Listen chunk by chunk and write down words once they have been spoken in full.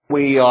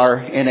We are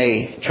in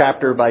a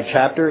chapter by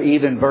chapter,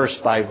 even verse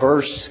by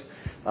verse,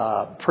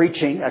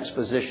 preaching,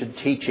 exposition,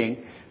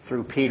 teaching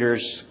through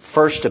Peter's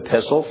first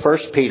epistle, 1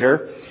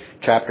 Peter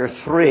chapter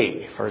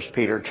 3. 1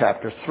 Peter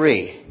chapter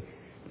 3.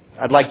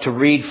 I'd like to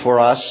read for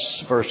us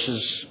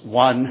verses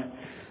 1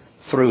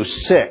 through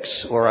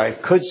 6, or I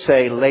could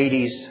say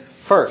ladies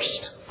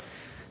first.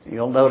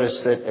 You'll notice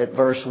that at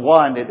verse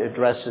 1 it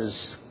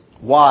addresses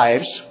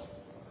wives,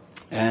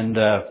 and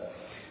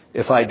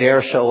if I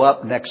dare show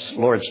up next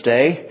Lord's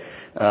Day,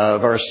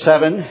 verse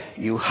 7,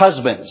 you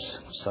husbands.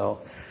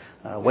 So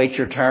wait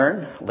your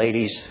turn,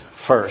 ladies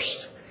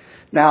first.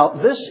 Now,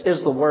 this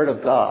is the Word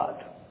of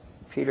God.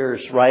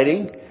 Peter's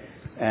writing,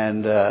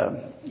 and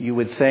you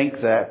would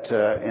think that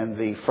in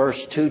the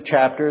first two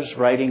chapters,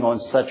 writing on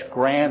such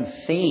grand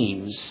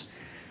themes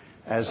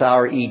as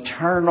our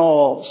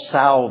eternal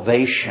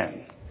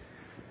salvation,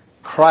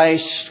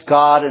 Christ,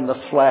 God in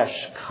the flesh,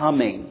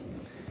 coming,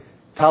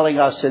 telling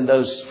us in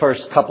those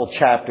first couple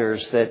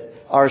chapters that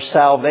our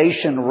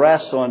salvation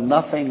rests on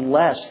nothing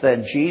less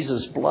than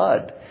Jesus'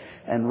 blood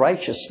and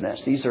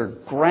righteousness. These are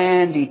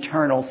grand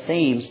eternal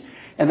themes.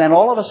 And then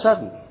all of a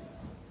sudden,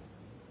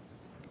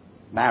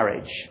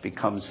 marriage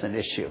becomes an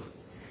issue.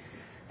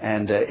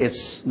 And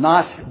it's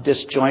not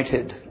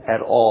disjointed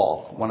at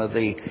all. One of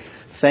the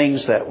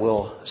things that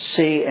we'll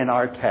see in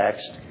our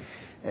text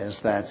is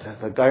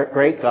that the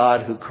great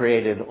God who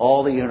created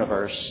all the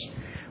universe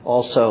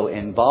also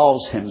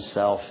involves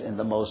himself in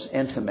the most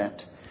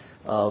intimate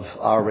of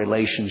our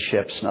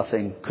relationships.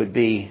 Nothing could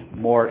be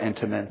more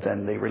intimate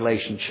than the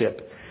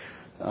relationship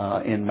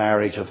in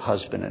marriage of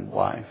husband and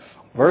wife.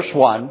 Verse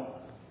 1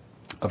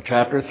 of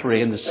chapter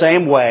 3, in the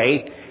same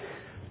way,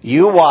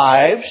 you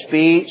wives,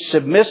 be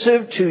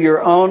submissive to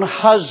your own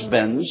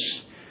husbands,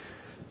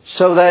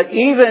 so that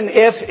even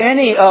if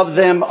any of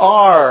them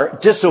are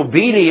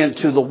disobedient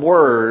to the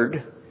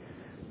word,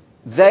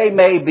 they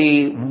may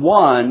be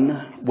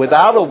won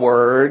without a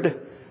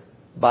word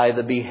by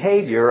the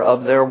behavior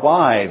of their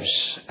wives,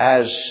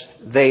 as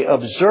they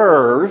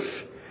observe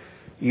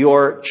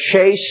your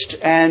chaste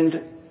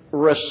and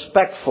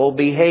respectful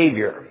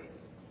behavior.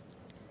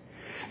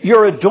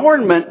 Your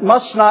adornment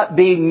must not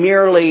be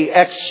merely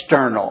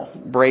external,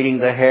 braiding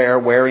the hair,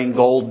 wearing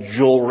gold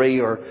jewelry,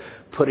 or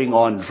putting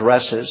on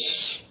dresses,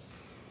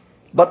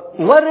 but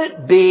let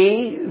it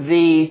be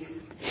the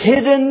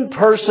hidden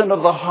person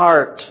of the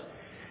heart,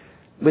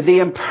 with the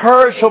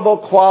imperishable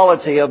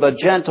quality of a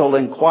gentle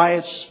and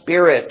quiet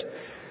spirit,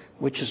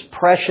 which is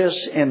precious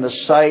in the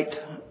sight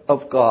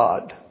of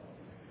God.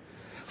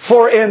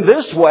 For in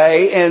this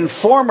way, in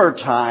former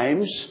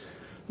times,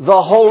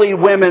 the holy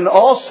women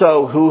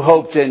also who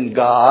hoped in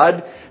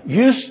God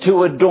used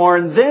to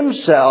adorn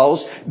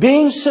themselves,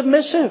 being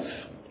submissive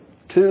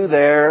to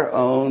their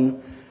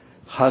own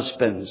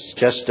husbands,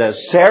 just as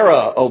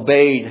Sarah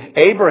obeyed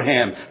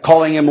Abraham,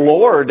 calling him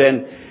Lord,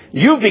 and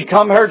you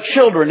become her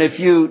children if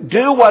you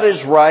do what is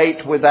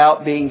right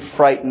without being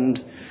frightened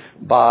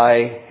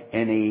by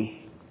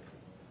any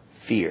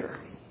fear.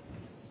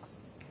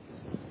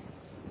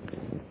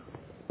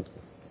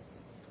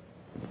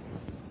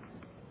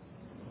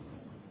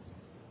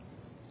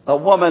 A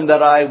woman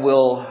that I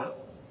will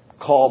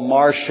call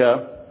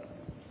Marcia,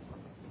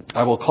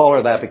 I will call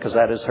her that because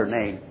that is her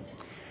name,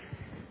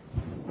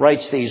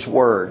 writes these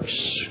words.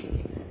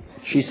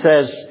 She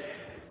says,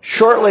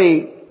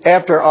 shortly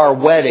after our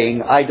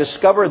wedding, I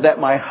discovered that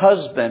my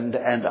husband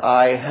and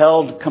I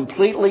held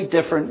completely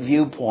different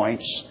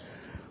viewpoints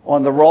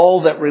on the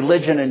role that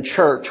religion and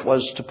church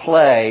was to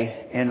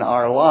play in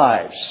our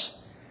lives.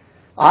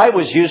 I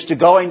was used to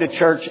going to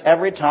church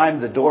every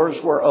time the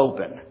doors were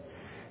open.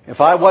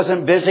 If I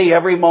wasn't busy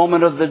every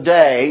moment of the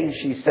day,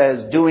 she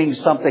says, doing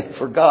something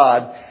for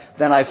God,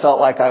 then I felt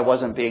like I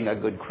wasn't being a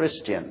good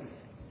Christian.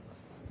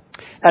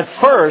 At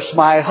first,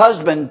 my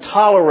husband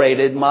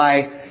tolerated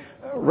my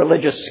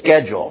religious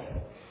schedule.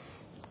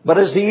 But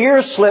as the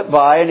years slipped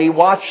by and he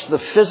watched the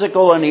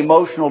physical and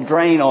emotional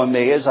drain on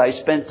me as I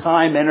spent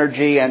time,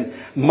 energy, and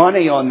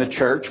money on the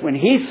church, when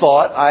he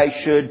thought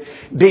I should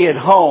be at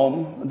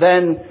home,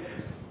 then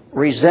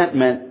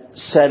resentment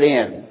set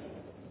in.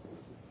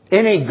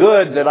 Any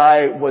good that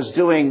I was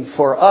doing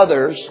for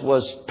others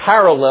was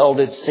paralleled,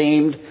 it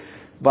seemed,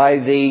 by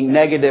the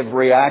negative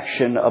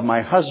reaction of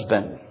my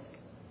husband.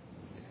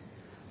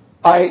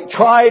 I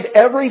tried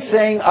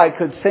everything I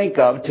could think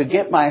of to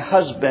get my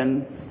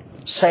husband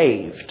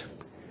saved.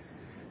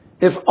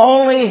 If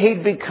only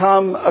he'd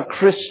become a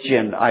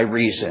Christian, I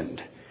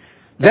reasoned.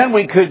 Then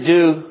we could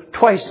do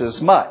twice as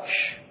much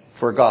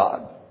for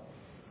God.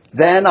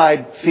 Then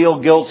I'd feel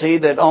guilty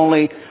that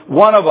only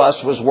one of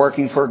us was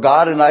working for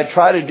God, and I'd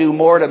try to do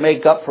more to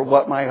make up for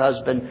what my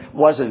husband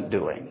wasn't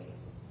doing.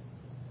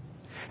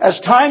 As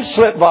time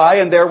slipped by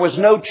and there was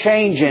no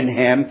change in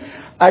him,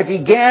 I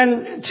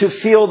began to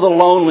feel the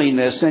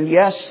loneliness and,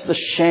 yes, the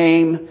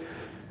shame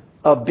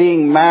of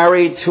being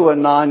married to a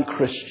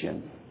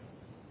non-Christian.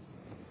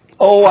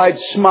 Oh, I'd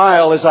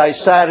smile as I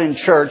sat in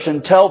church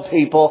and tell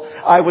people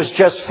I was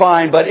just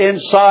fine, but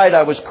inside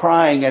I was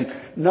crying and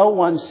no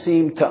one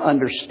seemed to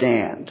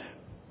understand.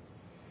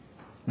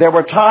 There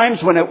were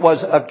times when it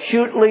was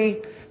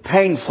acutely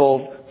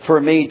painful for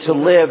me to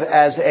live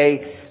as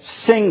a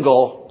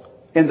single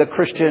in the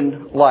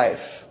Christian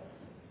life.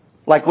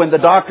 Like when the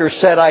doctor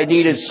said I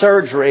needed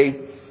surgery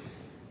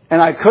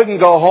and I couldn't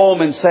go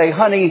home and say,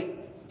 honey,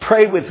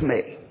 pray with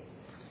me.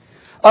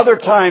 Other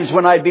times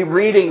when I'd be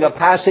reading a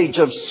passage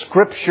of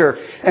Scripture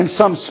and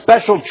some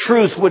special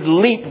truth would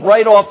leap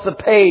right off the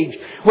page.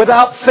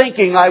 Without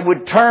thinking, I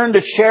would turn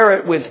to share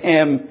it with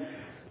him,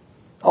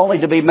 only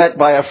to be met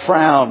by a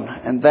frown,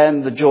 and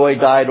then the joy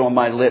died on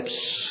my lips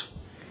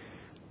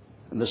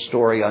and the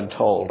story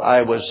untold.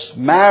 I was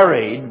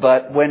married,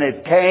 but when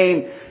it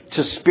came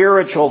to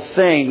spiritual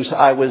things,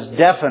 I was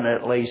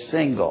definitely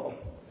single.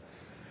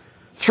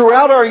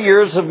 Throughout our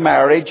years of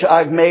marriage,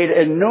 I've made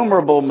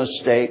innumerable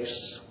mistakes,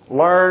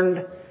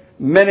 learned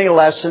many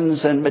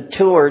lessons, and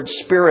matured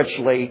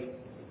spiritually.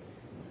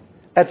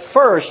 At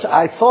first,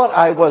 I thought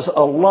I was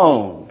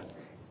alone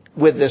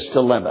with this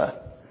dilemma.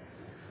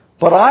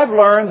 But I've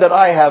learned that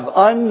I have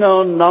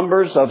unknown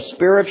numbers of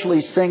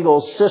spiritually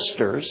single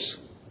sisters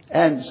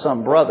and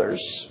some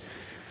brothers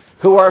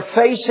who are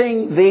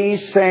facing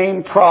these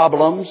same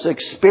problems,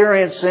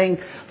 experiencing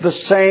the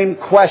same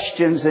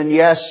questions, and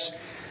yes,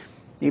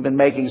 even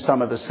making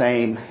some of the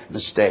same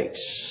mistakes.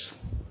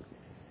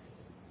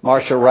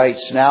 Marcia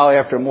writes, now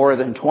after more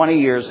than 20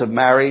 years of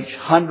marriage,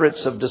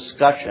 hundreds of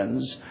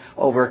discussions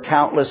over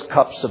countless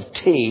cups of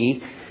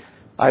tea,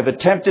 I've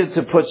attempted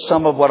to put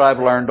some of what I've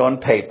learned on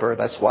paper.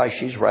 That's why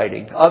she's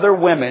writing. Other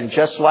women,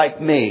 just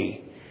like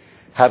me,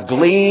 have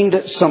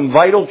gleaned some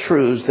vital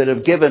truths that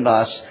have given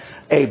us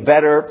a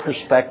better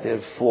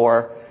perspective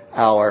for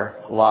our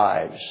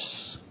lives.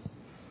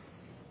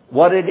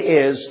 What it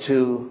is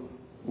to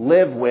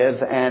live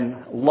with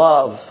and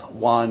love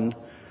one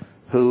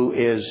who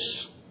is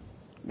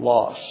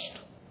lost.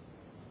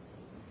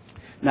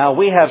 Now,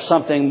 we have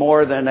something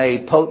more than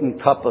a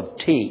potent cup of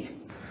tea.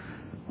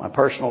 My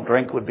personal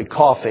drink would be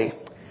coffee.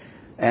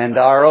 And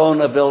our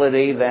own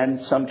ability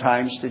then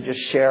sometimes to just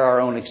share our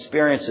own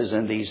experiences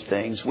in these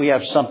things. We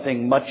have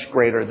something much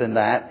greater than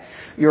that.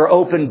 Your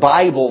open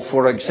Bible,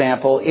 for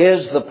example,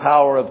 is the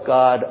power of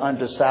God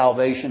unto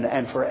salvation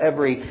and for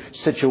every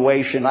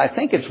situation. I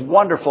think it's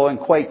wonderful and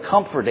quite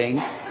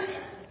comforting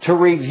to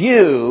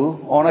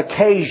review on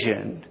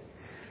occasion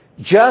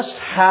just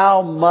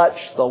how much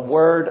the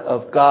Word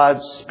of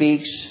God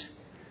speaks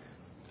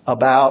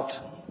about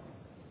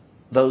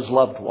those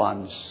loved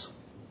ones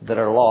that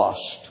are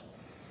lost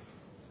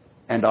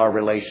and our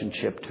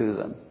relationship to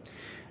them.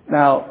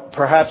 Now,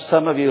 perhaps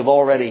some of you have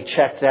already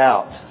checked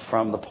out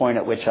from the point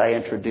at which I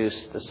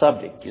introduced the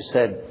subject. You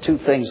said two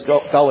things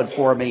going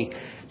for me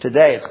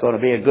today. It's going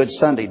to be a good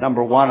Sunday.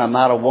 Number one, I'm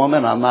not a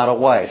woman, I'm not a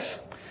wife.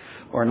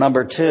 Or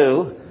number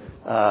two,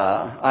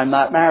 I'm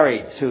not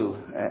married to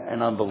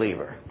an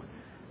unbeliever.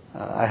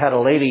 I had a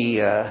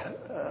lady,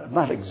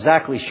 not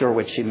exactly sure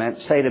what she meant,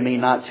 say to me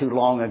not too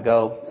long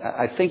ago.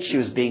 I think she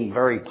was being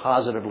very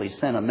positively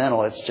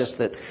sentimental. It's just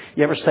that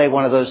you ever say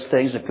one of those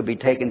things that could be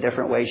taken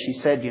different ways.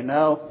 She said, you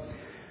know,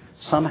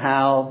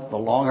 somehow the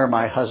longer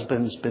my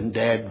husband's been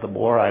dead, the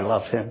more I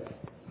love him.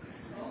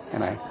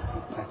 And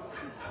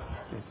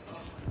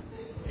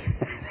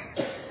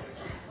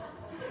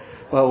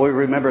well, we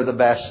remember the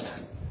best.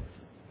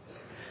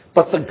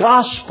 But the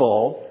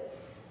gospel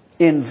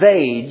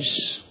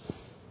invades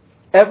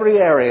every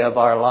area of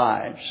our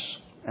lives.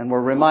 And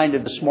we're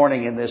reminded this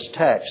morning in this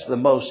text, the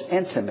most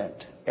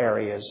intimate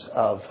areas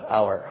of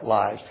our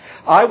lives.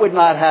 I would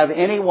not have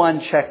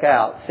anyone check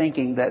out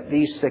thinking that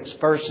these 6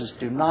 verses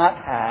do not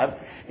have,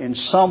 in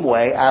some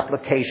way,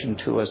 application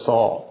to us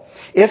all.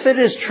 If it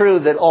is true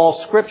that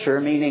all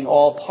Scripture, meaning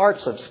all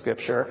parts of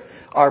Scripture,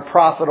 are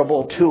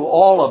profitable to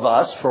all of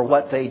us for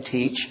what they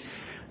teach,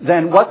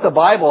 then what the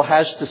Bible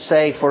has to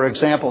say, for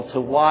example,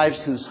 to wives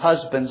whose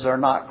husbands are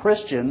not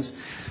Christians,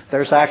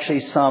 there's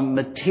actually some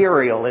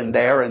material in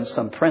there and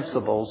some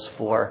principles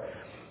for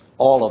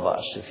all of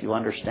us, if you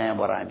understand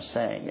what I'm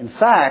saying. In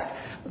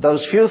fact,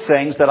 those few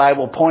things that I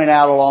will point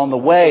out along the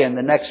way in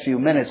the next few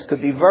minutes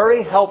could be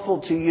very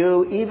helpful to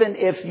you, even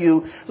if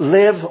you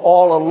live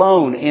all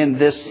alone in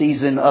this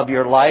season of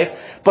your life,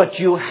 but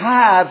you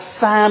have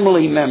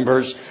family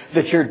members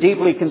that you're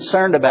deeply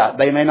concerned about.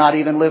 They may not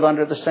even live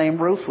under the same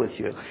roof with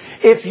you.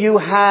 If you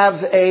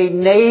have a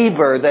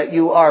neighbor that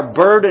you are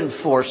burdened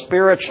for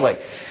spiritually,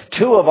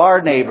 2 of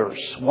our neighbors,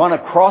 one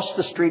across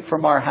the street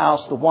from our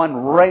house, the one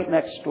right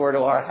next door to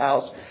our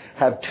house,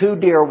 have 2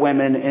 dear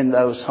women in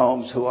those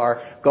homes who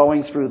are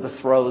going through the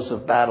throes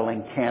of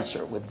battling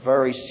cancer with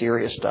very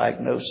serious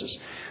diagnosis.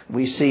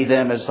 We see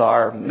them as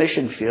our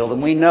mission field,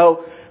 and we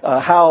know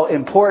how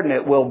important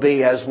it will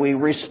be as we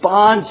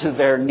respond to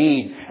their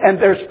need. And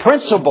there's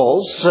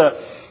principles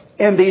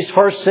in these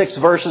first 6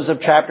 verses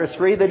of chapter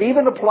 3 that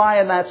even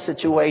apply in that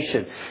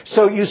situation.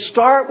 So you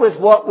start with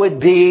what would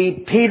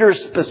be Peter's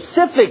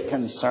specific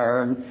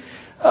concern,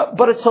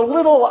 but it's a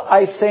little,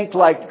 I think,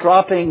 like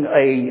dropping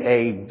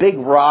a big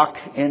rock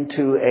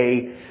into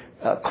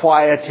a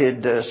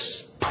quieted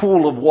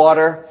pool of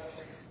water.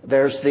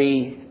 There's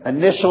the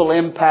initial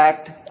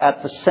impact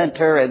at the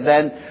center and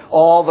then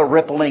all the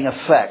rippling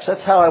effects.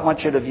 That's how I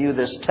want you to view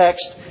this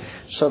text,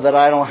 so that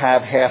I don't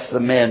have half the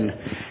men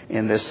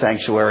in this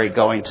sanctuary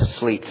going to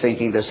sleep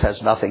thinking this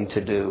has nothing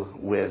to do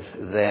with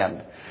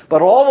them.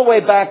 But all the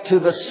way back to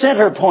the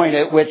center point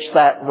at which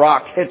that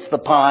rock hits the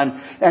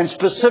pond, and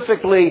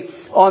specifically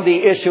on the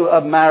issue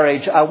of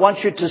marriage, I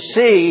want you to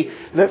see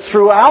that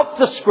throughout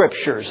the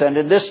Scriptures, and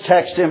in this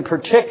text in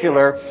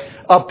particular,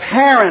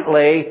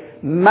 apparently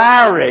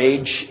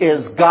marriage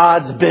is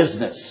God's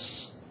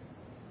business.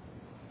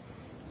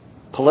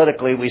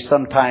 Politically, we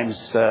sometimes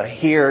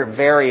hear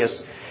various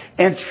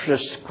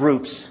interest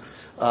groups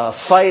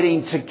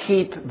fighting to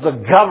keep the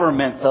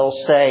government, they'll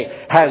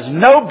say, has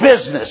no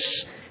business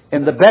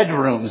in the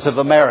bedrooms of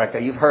America.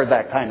 You've heard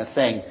that kind of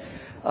thing.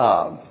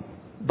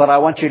 But I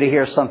want you to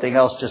hear something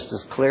else just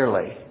as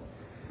clearly.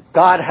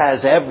 God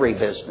has every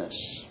business,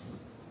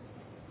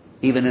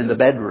 even in the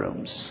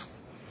bedrooms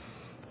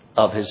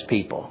of His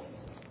people.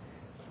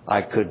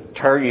 I could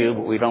turn you,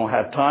 but we don't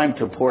have time,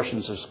 to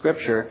portions of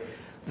Scripture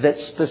that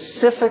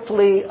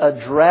specifically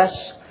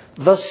address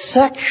the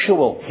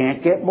sexual,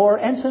 can't get more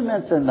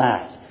intimate than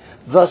that,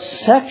 the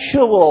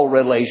sexual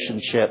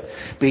relationship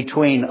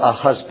between a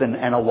husband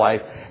and a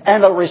wife,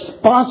 and a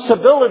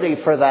responsibility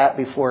for that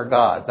before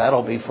God.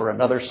 That'll be for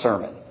another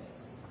sermon.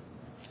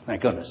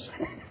 Thank goodness.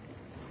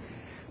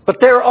 But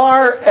there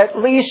are at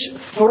least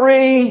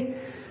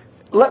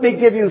let me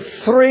give you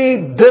three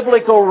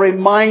biblical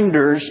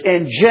reminders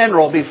in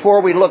general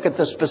before we look at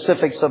the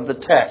specifics of the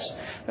text.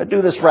 I'll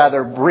do this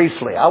rather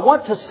briefly. I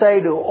want to say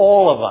to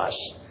all of us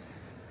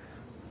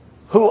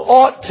who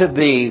ought to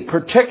be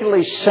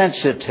particularly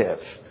sensitive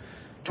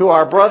to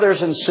our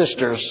brothers and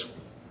sisters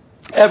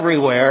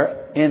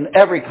everywhere, in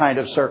every kind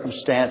of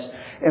circumstance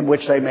in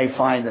which they may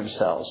find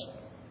themselves.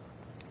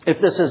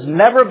 If this has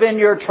never been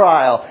your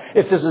trial,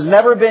 if this has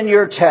never been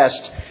your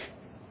test,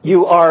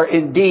 you are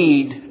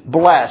indeed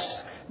blessed.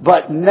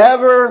 But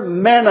never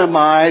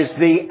minimize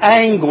the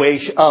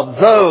anguish of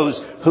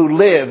those who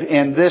live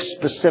in this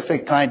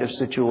specific kind of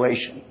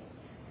situation.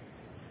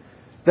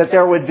 That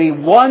there would be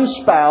one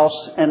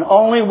spouse and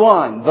only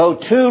one, though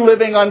two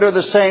living under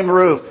the same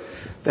roof,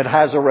 that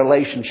has a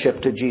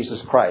relationship to Jesus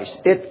Christ.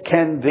 It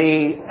can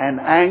be an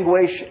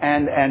anguish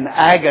and an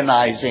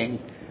agonizing,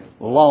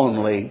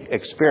 lonely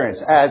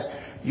experience, as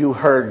you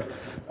heard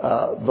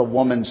the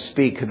woman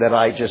speak that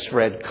I just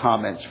read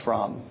comments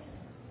from.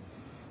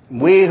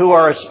 We who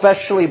are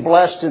especially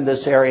blessed in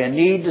this area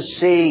need to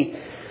see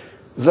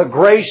the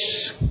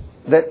grace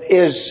that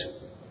is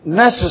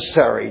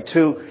necessary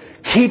to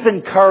keep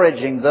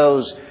encouraging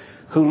those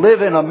who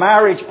live in a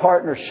marriage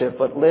partnership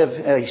but live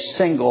a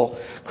single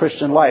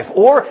Christian life.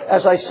 Or,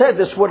 as I said,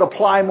 this would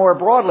apply more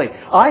broadly.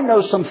 I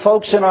know some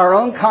folks in our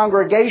own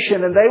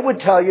congregation, and they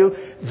would tell you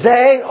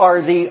they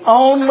are the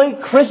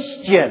only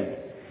Christian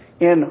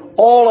in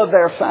all of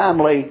their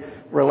family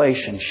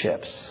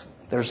relationships.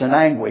 There's an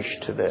anguish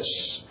to this.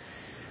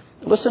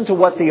 Listen to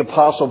what the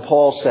Apostle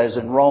Paul says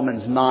in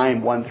Romans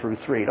 9, 1 through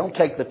 3. Don't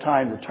take the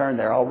time to turn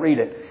there. I'll read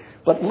it.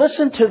 But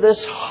listen to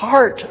this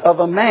heart of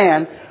a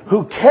man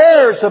who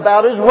cares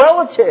about his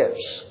relatives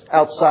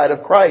outside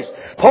of Christ.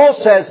 Paul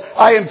says,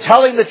 I am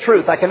telling the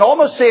truth. I can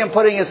almost see him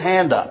putting his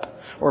hand up,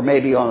 or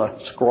maybe on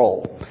a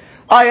scroll.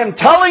 I am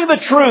telling the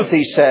truth,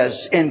 he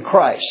says, in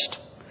Christ.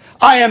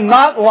 I am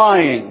not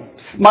lying.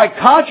 My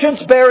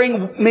conscience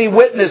bearing me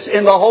witness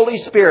in the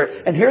Holy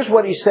Spirit. And here's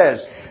what he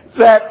says.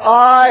 That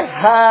I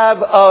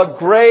have a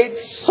great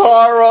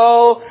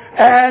sorrow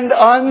and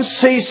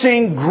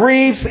unceasing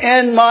grief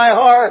in my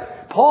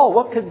heart. Paul,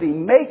 what could be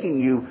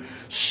making you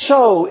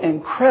so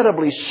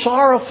incredibly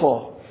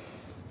sorrowful?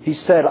 He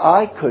said,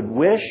 I could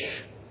wish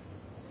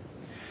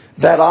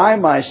that I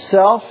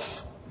myself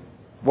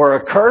were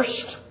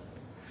accursed,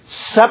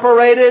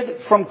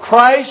 separated from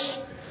Christ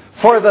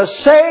for the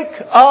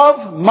sake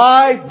of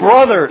my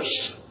brothers,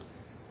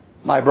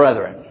 my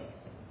brethren,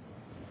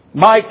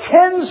 my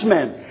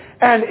kinsmen.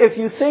 And if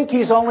you think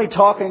he's only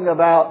talking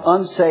about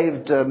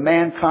unsaved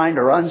mankind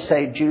or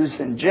unsaved Jews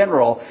in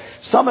general,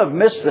 some have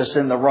missed this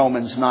in the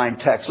Romans 9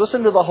 text.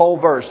 Listen to the whole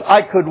verse.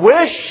 I could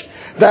wish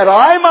that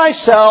I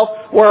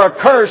myself were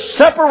accursed,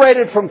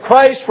 separated from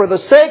Christ for the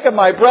sake of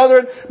my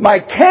brethren, my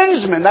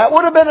kinsmen. That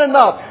would have been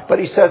enough. But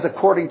he says,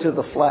 according to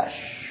the flesh.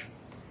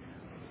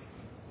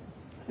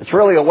 It's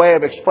really a way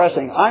of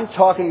expressing, I'm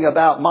talking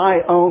about my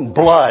own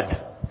blood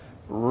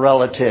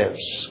relatives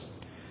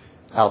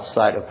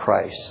outside of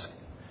Christ.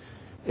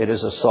 It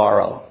is a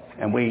sorrow,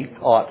 and we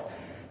ought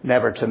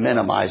never to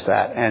minimize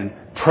that and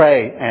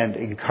pray and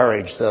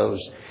encourage those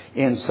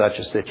in such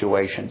a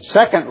situation.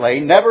 Secondly,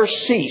 never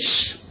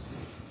cease.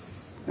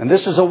 And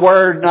this is a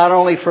word not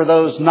only for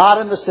those not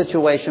in the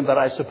situation, but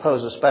I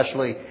suppose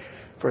especially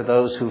for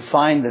those who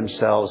find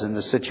themselves in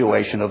the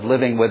situation of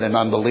living with an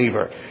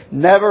unbeliever.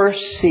 Never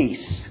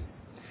cease.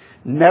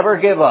 Never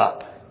give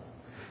up.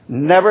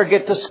 Never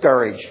get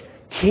discouraged.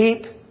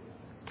 Keep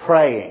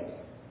praying.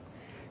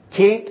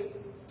 Keep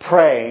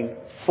praying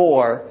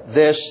for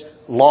this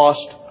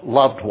lost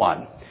loved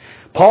one.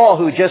 Paul,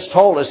 who just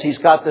told us he's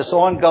got this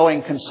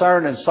ongoing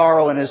concern and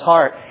sorrow in his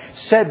heart,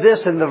 said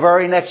this in the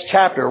very next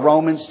chapter,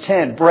 Romans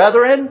 10.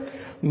 Brethren,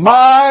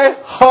 my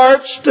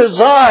heart's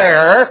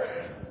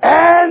desire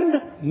and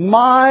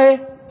my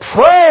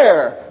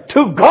prayer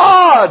to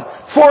God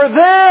for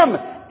them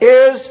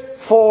is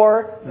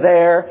for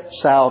their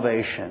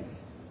salvation.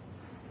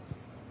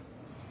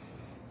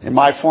 In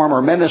my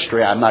former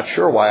ministry, I'm not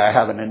sure why I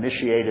haven't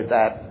initiated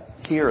that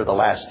here the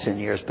last 10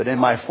 years, but in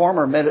my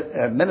former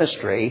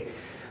ministry,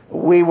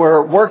 we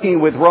were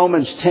working with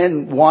Romans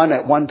 10:1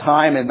 at one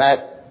time in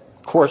that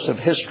course of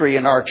history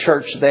in our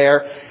church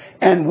there,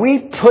 and we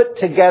put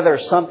together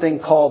something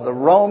called the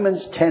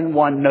Romans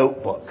 10:1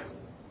 notebook.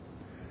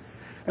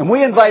 And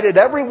we invited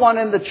everyone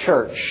in the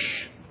church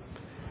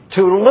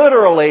to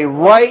literally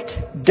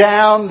write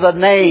down the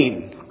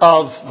name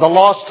of the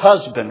lost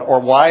husband or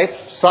wife,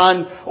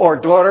 son or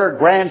daughter,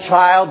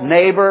 grandchild,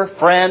 neighbor,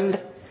 friend.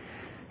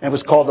 And it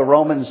was called the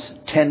Romans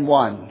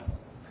 10:1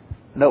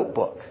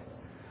 notebook.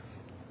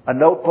 A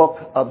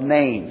notebook of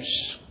names.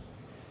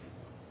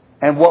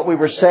 And what we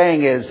were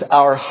saying is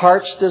our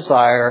heart's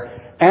desire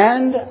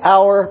and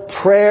our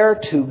prayer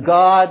to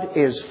God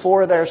is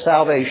for their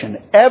salvation.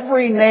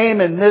 Every name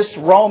in this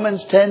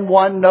Romans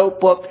 10:1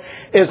 notebook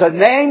is a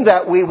name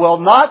that we will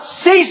not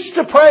cease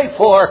to pray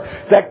for,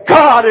 that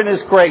God in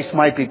His grace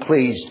might be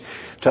pleased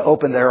to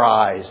open their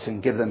eyes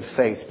and give them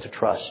faith to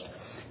trust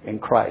in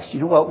Christ.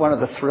 You know what one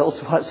of the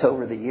thrills was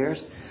over the years?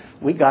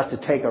 We got to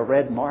take a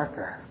red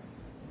marker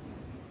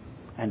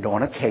and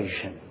on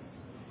occasion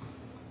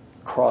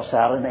cross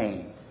out a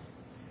name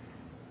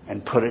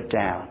and put it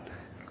down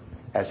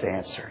as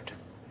answered.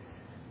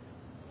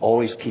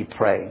 Always keep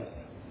praying.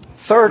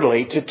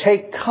 Thirdly, to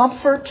take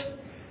comfort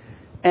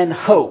and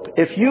hope.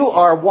 If you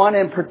are one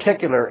in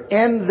particular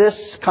in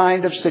this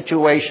kind of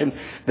situation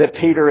that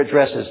Peter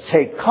addresses,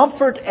 take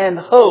comfort and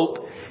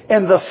hope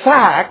in the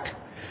fact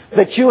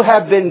that you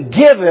have been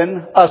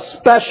given a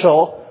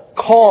special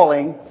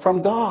calling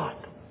from God.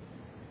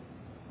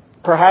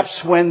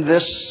 Perhaps when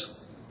this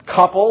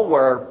couple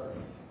were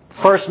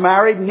first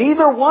married,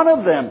 neither one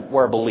of them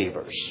were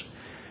believers.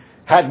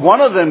 Had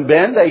one of them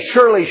been, they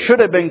surely should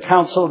have been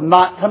counseled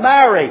not to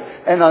marry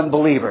an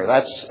unbeliever.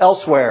 That's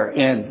elsewhere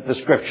in the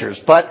Scriptures.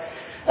 But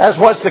as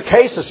was the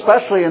case,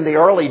 especially in the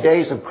early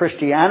days of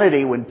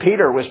Christianity, when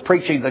Peter was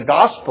preaching the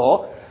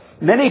gospel,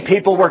 many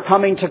people were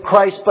coming to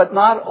Christ, but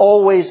not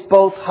always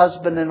both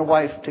husband and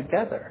wife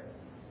together.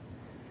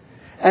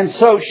 And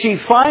so she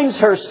finds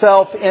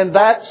herself in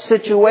that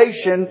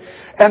situation,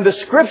 and the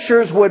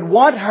Scriptures would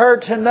want her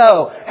to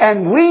know,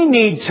 and we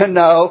need to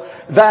know,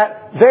 that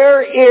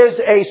there is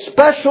a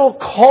special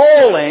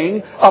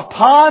calling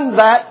upon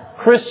that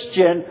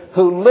Christian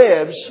who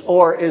lives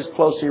or is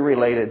closely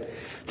related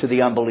to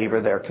the unbeliever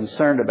they're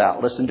concerned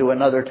about. Listen to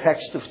another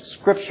text of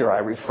Scripture. I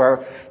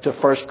refer to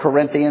 1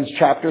 Corinthians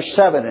chapter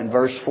 7 and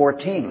verse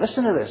 14.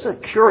 Listen to this. It's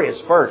a curious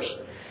verse.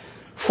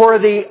 For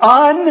the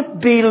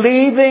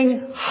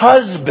unbelieving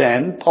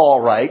husband,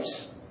 Paul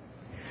writes,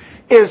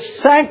 is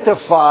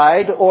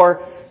sanctified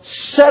or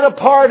set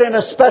apart in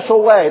a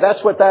special way.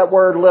 That's what that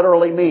word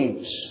literally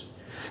means.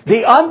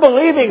 The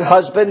unbelieving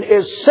husband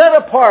is set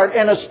apart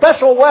in a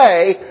special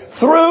way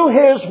through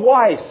his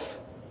wife.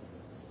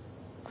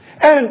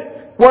 And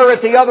were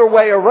it the other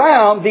way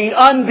around, the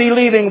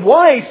unbelieving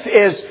wife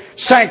is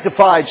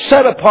sanctified,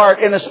 set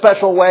apart in a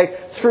special way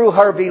through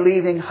her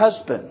believing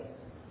husband.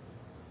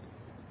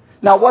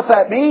 Now what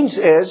that means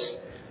is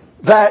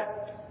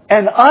that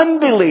an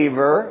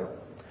unbeliever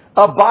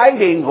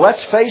abiding,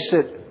 let's face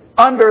it,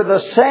 under the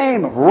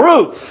same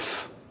roof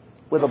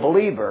with a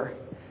believer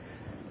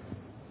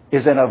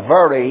is in a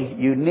very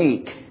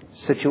unique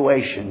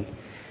situation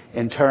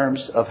in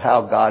terms of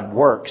how God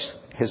works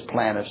His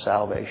plan of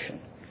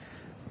salvation.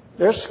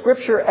 There's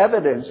Scripture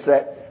evidence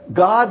that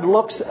God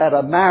looks at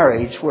a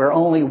marriage where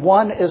only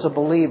one is a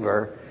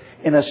believer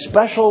in a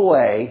special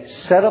way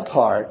set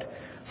apart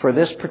for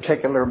this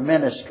particular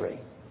ministry.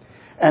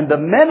 And the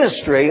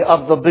ministry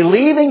of the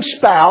believing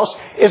spouse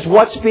is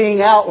what's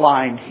being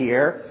outlined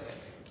here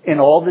in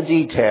all the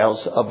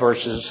details of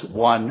verses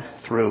 1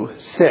 through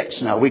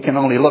 6. Now, we can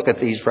only look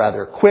at these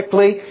rather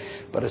quickly,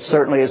 but it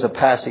certainly is a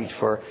passage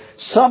for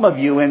some of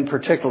you in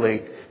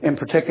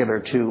particular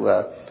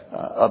to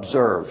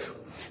observe.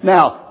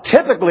 Now,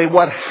 typically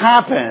what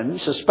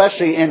happens,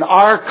 especially in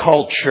our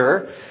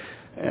culture,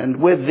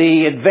 and with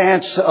the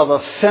advance of a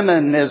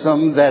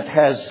feminism that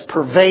has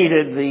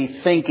pervaded the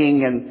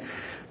thinking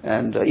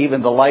and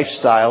even the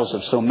lifestyles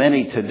of so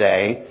many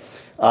today,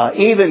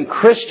 even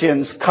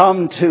Christians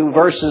come to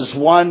verses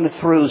 1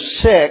 through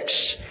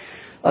 6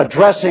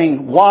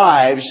 addressing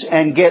wives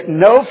and get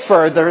no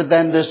further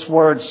than this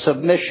word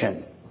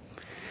submission.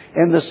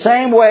 In the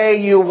same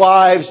way, you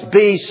wives,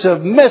 be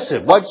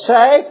submissive. What'd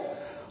say?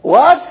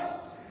 What?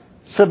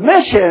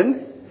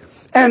 Submission.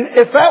 And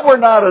if that were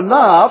not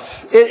enough,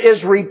 it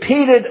is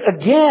repeated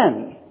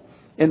again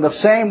In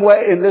this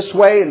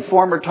way, in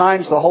former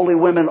times, the holy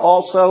women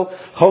also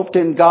hoped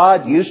in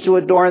God, used to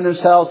adorn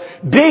themselves,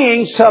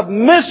 being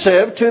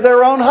submissive to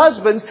their own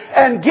husbands,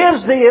 and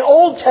gives the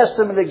Old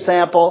Testament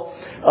example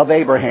of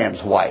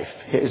Abraham's wife,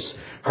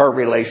 her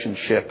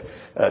relationship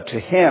to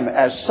him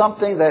as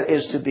something that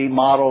is to be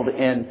modeled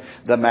in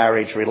the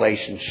marriage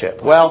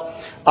relationship. Well,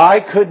 I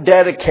could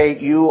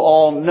dedicate, you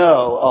all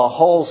know, a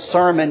whole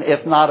sermon,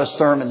 if not a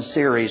sermon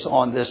series,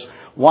 on this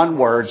one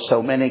word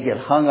so many get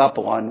hung up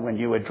on when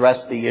you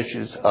address the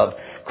issues of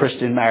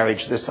Christian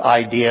marriage, this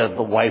idea of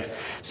the wife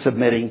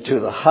submitting to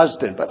the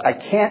husband. But I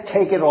can't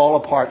take it all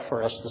apart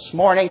for us this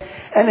morning,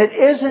 and it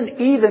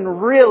isn't even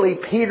really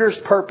Peter's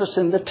purpose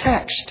in the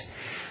text.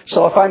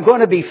 So if I'm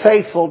going to be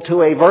faithful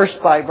to a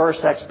verse-by-verse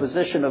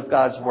exposition of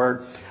God's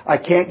Word, I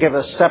can't give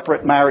a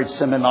separate marriage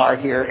seminar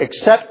here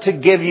except to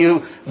give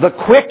you the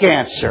quick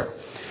answer.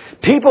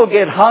 People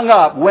get hung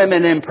up,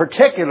 women in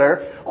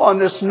particular, on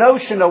this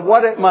notion of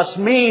what it must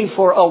mean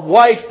for a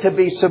wife to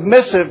be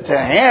submissive to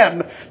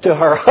him, to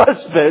her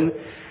husband,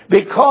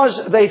 because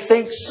they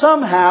think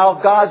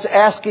somehow God's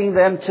asking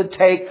them to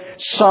take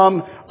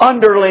some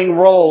underling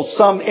role,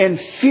 some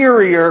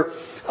inferior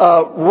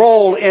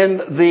role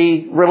in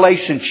the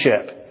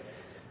relationship.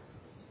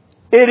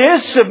 It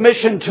is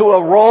submission to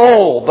a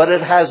role, but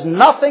it has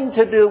nothing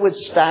to do with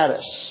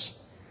status.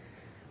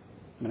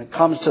 When it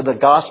comes to the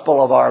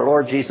gospel of our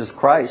Lord Jesus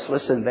Christ,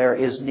 listen, there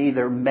is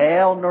neither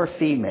male nor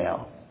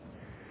female.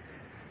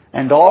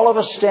 And all of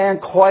us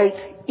stand quite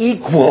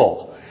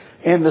equal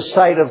in the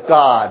sight of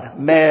God,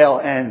 male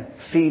and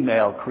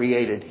female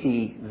created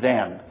He,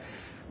 them.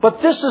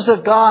 But this is a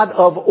God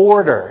of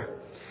order.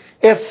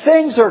 If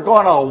things are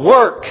going to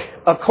work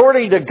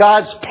according to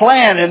God's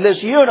plan in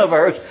this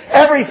universe,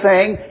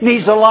 everything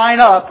needs to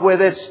line up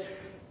with its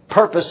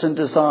purpose and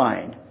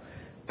design.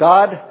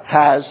 God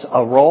has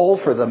a role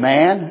for the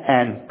man,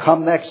 and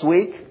come next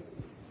week,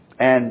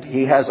 and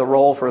He has a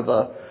role for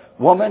the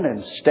woman,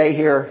 and stay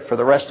here for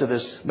the rest of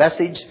this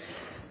message,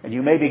 and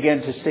you may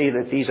begin to see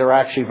that these are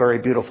actually very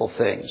beautiful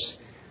things.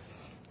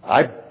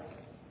 I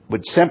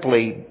would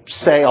simply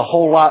say a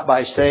whole lot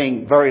by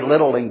saying very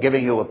little and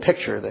giving you a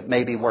picture that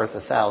may be worth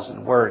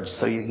 1,000 words,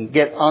 so you can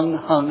get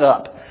unhung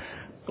up,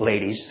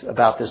 ladies,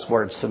 about this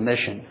word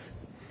submission.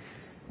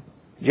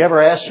 Did you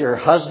ever ask your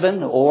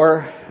husband,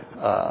 or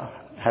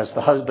has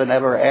the husband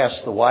ever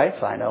asked the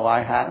wife, I know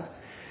I have,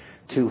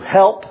 to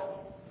help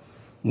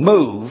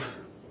move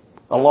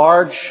a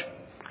large,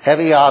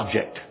 heavy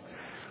object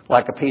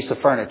like a piece of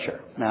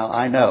furniture? Now,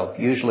 I know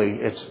usually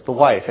it's the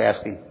wife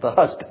asking the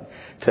husband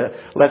to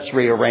let's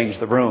rearrange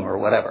the room or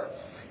whatever.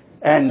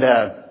 And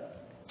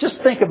just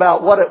think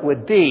about what it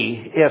would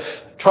be if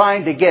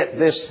trying to get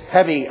this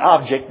heavy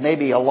object,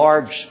 maybe a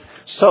large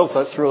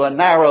sofa, through a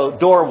narrow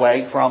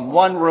doorway from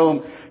one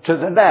room to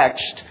the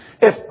next,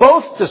 if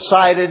both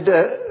decided,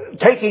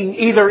 taking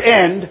either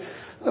end,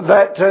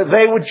 that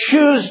they would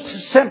choose to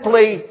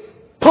simply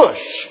push.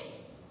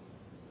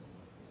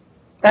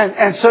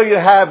 And so you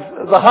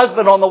have the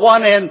husband on the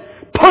one end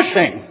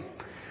pushing,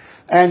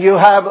 and you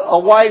have a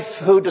wife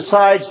who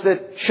decides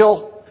that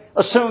she'll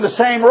assume the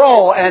same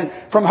role, and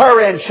from her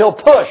end she'll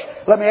push.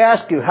 Let me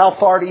ask you, how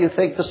far do you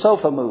think the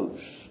sofa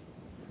moves?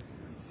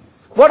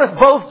 What if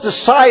both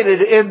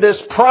decided in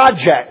this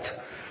project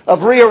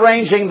of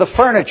rearranging the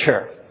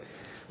furniture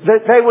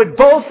that they would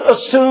both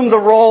assume the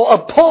role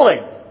of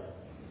pulling?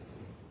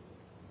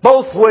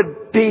 Both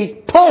would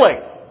be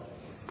pulling.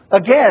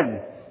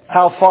 Again,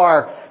 how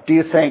far do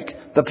you think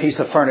the piece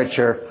of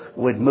furniture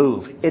would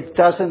move? It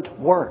doesn't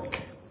work.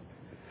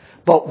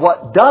 But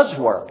what does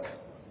work,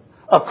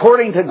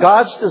 according to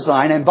God's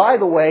design, and by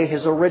the way,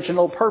 His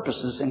original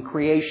purposes in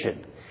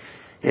creation,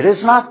 it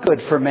is not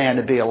good for man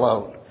to be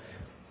alone,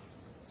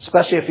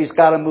 especially if he's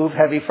got to move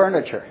heavy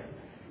furniture.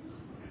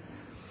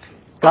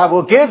 God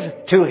will give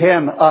to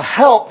him a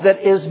help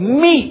that is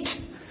meet,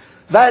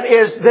 that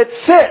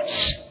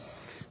fits,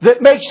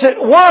 that makes it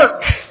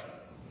work.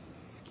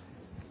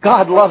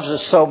 God loves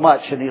us so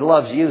much, and He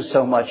loves you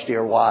so much,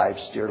 dear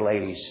wives, dear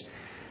ladies,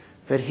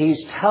 that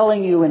He's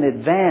telling you in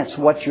advance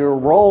what your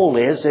role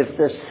is if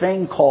this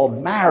thing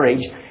called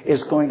marriage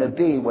is going to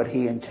be what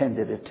He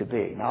intended it to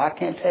be. Now, I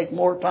can't take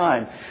more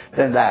time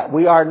than that.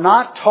 We are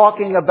not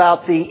talking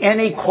about the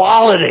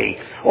inequality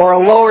or a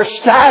lower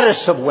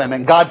status of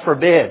women, God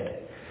forbid.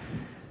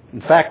 In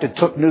fact, it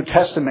took New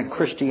Testament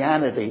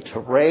Christianity to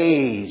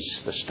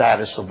raise the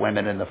status of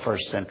women in the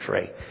first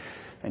century.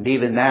 And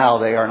even now,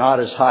 they are not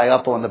as high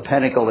up on the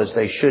pinnacle as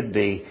they should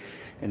be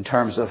in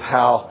terms of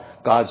how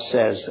God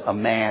says a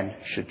man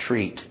should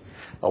treat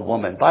a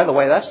woman. By the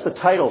way, that's the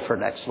title for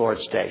next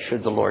Lord's Day,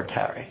 should the Lord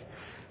tarry.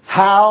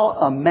 How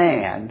a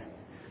man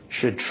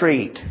should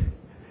treat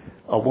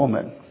a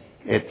woman.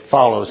 It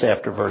follows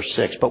after verse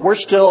 6. But we're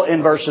still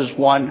in verses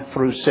 1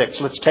 through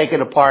 6. Let's take it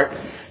apart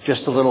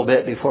just a little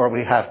bit before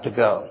we have to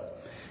go.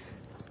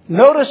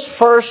 Notice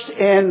first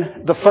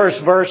in the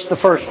first verse, the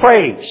first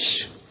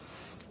phrase.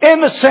 In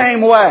the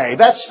same way.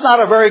 That's not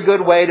a very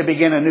good way to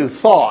begin a new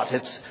thought.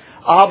 It's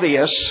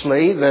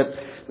obviously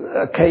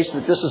a case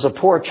that this is a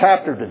poor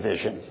chapter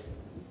division.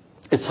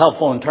 It's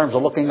helpful in terms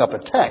of looking up a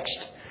text.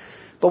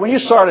 But when you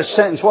start a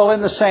sentence, well,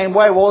 in the same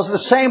way, well, is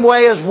the same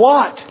way as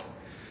what?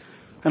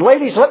 And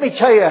ladies, let me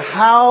tell you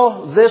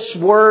how this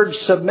word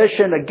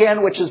submission,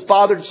 again, which has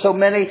bothered so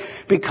many,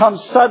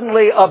 becomes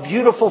suddenly a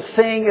beautiful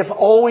thing if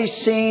always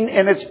seen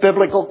in its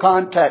biblical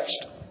context.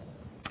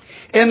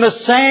 In the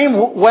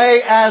same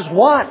way as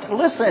what?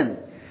 Listen,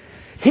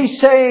 he's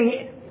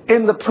saying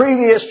in the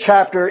previous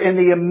chapter, in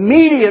the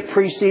immediate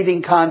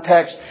preceding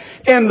context,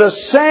 in the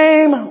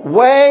same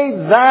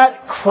way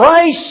that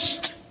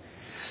Christ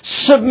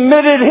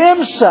submitted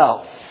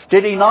himself.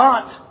 Did he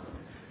not?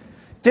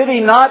 Did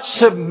he not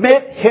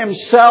submit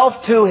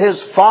himself to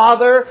his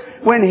Father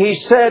when he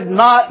said,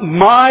 not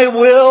my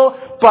will,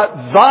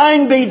 but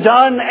thine be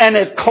done, and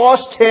it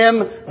cost him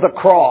the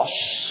cross?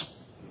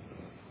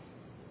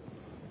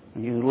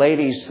 You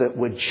ladies that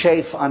would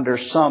chafe under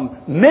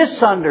some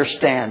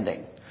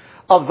misunderstanding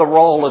of the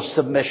role of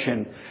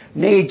submission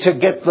need to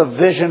get the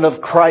vision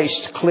of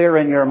Christ clear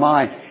in your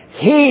mind.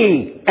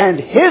 He and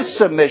his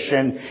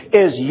submission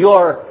is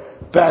your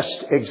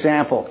best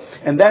example.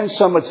 And then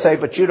some would say,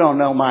 but you don't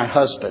know my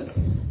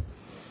husband.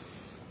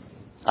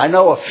 I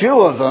know a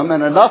few of them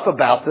and enough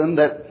about them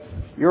that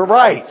you're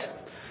right.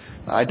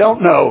 I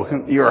don't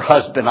know your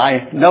husband.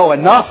 I know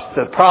enough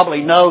to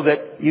probably know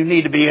that you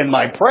need to be in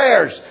my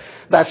prayers.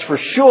 That's for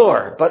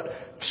sure. But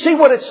see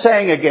what it's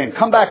saying again.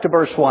 Come back to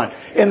verse 1.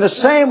 In the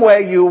same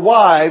way, you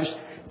wives,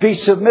 be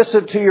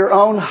submissive to your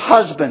own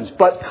husbands.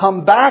 But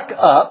come back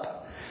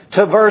up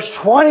to verse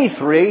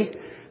 23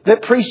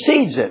 that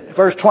precedes it.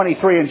 Verse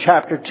 23 in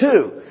chapter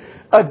 2.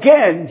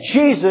 Again,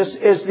 Jesus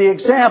is the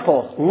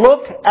example.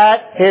 Look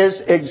at his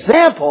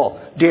example,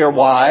 dear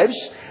wives,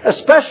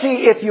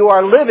 especially if you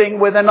are living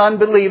with an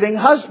unbelieving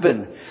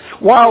husband.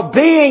 While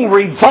being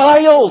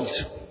reviled,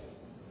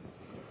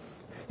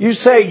 you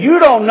say, you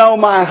don't know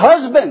my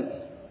husband.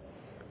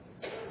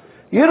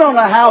 You don't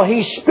know how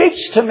he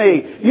speaks to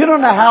me. You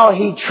don't know how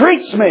he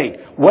treats me.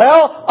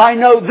 Well, I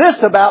know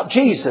this about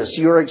Jesus,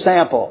 your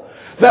example.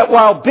 That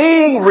while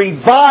being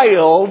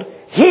reviled,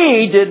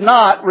 he did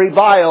not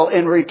revile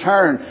in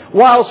return.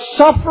 While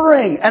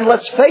suffering, and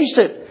let's face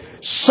it,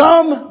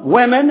 some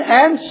women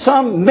and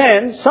some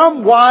men,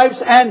 some wives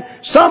and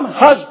some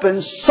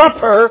husbands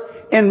suffer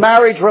in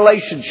marriage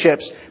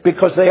relationships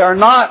because they are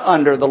not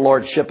under the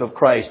lordship of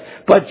Christ.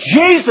 But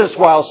Jesus,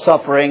 while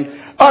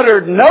suffering,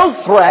 uttered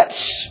no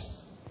threats,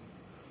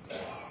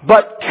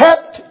 but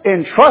kept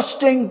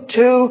entrusting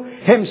to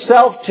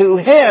himself to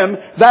him,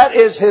 that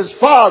is his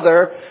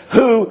Father,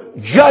 who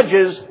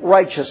judges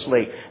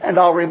righteously. And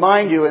I'll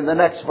remind you in the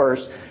next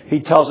verse,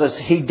 he tells us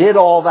he did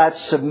all that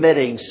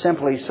submitting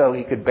simply so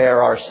he could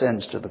bear our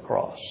sins to the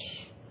cross.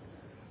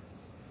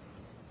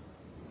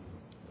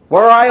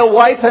 Were I a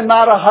wife and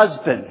not a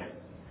husband,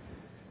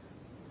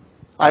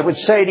 I would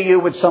say to you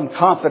with some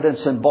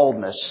confidence and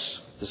boldness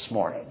this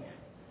morning,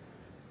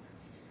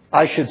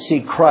 I should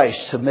see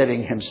Christ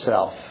submitting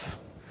himself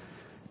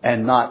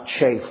and not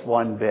chafe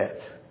one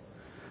bit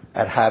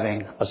at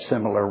having a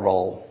similar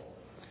role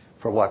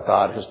for what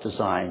God has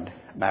designed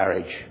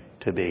marriage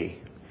to be.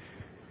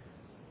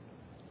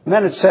 And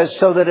then it says,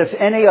 so that if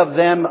any of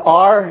them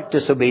are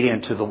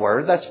disobedient to the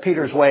word, that's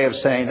Peter's way of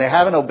saying they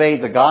haven't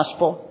obeyed the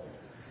gospel.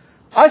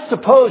 I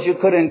suppose you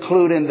could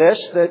include in this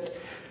that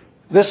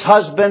this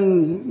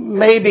husband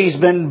maybe he's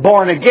been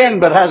born again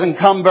but hasn't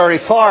come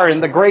very far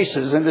in the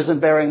graces and isn't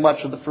bearing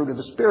much of the fruit of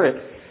the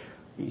Spirit.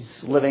 He's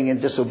living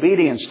in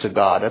disobedience to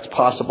God. That's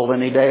possible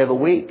any day of the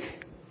week.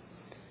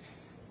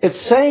 It's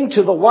saying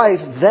to the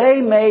wife,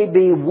 they may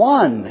be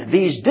won.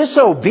 These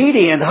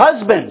disobedient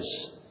husbands,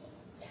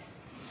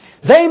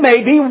 they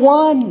may be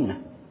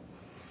won.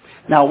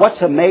 Now,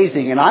 what's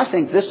amazing, and I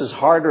think this is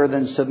harder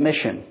than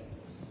submission,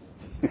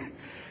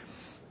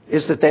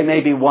 is that they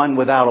may be won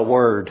without a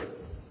word.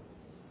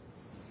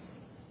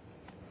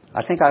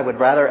 I think I would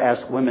rather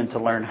ask women to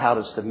learn how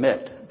to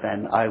submit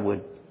than I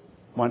would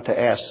want to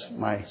ask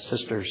my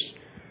sisters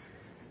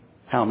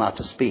how not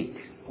to speak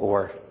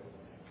or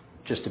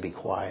just to be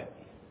quiet.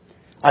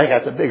 I think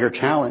that's a bigger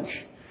challenge.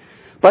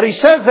 But he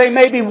says they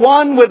may be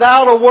won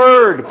without a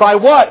word. By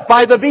what?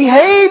 By the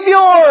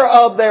behavior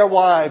of their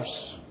wives.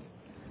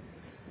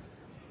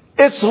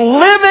 It's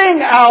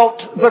living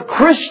out the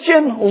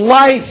Christian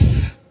life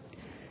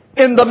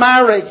in the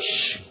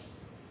marriage.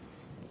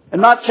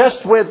 And not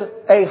just with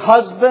a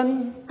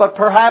husband, but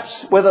perhaps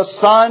with a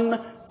son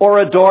or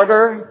a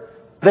daughter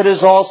that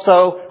is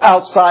also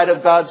outside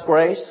of God's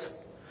grace.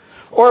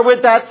 Or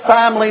with that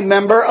family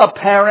member, a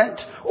parent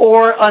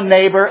or a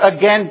neighbor.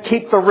 Again,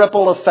 keep the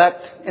ripple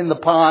effect in the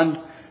pond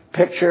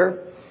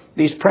picture.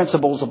 These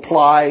principles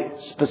apply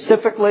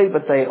specifically,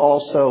 but they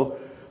also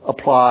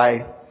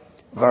apply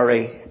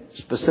very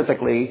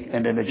specifically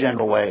and in a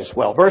general way as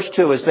well. Verse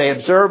 2, as they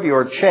observe you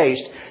are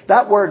chaste.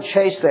 That word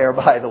chaste there,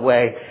 by the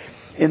way,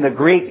 in the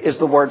Greek is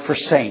the word for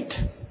saint.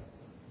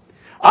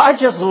 I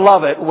just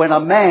love it when a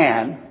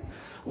man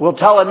will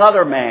tell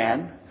another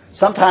man,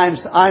 sometimes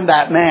I'm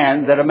that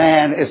man that a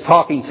man is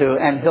talking to,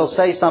 and he'll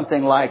say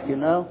something like, you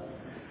know,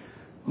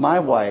 my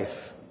wife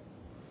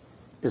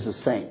is a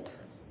saint.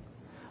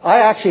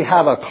 I actually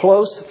have a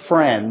close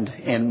friend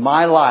in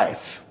my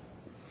life,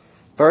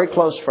 very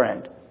close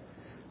friend,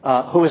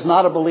 who is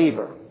not a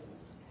believer.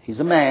 He's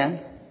a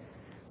man,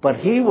 but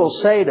he will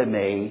say to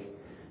me,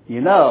 you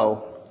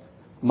know,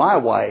 my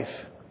wife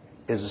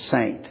is a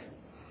saint.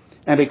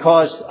 And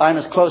because I'm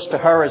as close to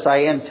her as I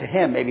am to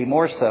him, maybe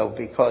more so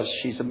because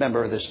she's a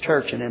member of this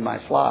church and in my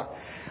flock,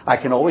 I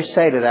can always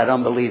say to that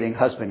unbelieving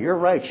husband, you're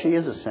right, she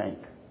is a saint.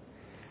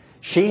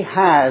 She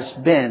has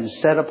been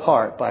set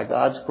apart by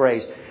God's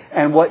grace.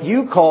 And what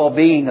you call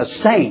being a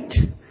saint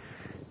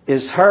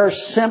is her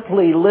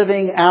simply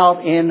living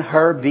out in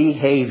her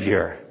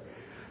behavior.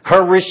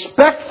 Her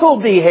respectful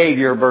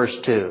behavior, verse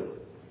 2.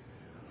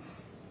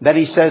 That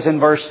he says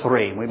in verse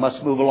 3. We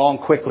must move along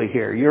quickly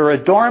here. Your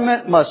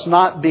adornment must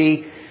not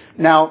be...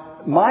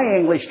 Now, my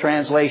English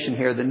translation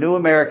here, the New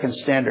American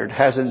Standard,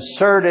 has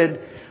inserted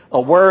a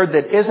word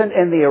that isn't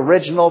in the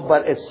original,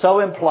 but it's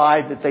so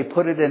implied that they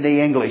put it in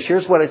the English.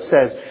 Here's what it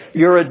says.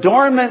 Your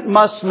adornment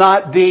must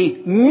not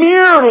be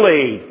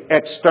merely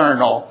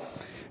external.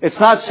 It's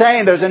not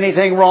saying there's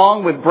anything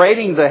wrong with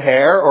braiding the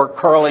hair or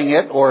curling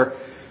it or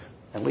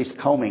at least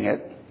combing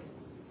it.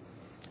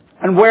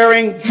 And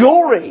wearing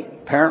jewelry.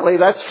 Apparently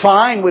that's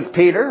fine with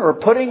Peter. Or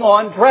putting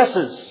on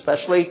dresses,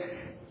 especially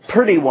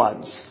pretty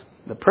ones.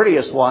 The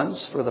prettiest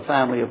ones for the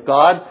family of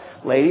God,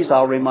 ladies,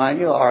 I'll remind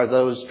you, are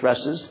those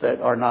dresses that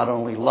are not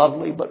only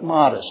lovely but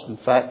modest. In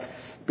fact,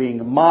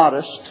 being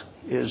modest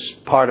is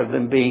part of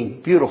them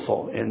being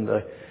beautiful in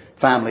the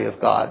family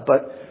of God.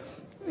 But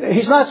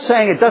he's not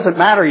saying it doesn't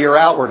matter your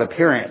outward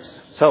appearance.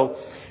 So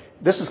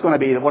this is going to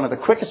be one of the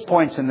quickest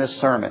points in this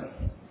sermon.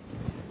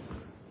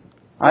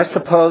 I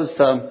suppose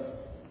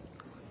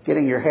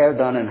getting your hair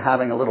done and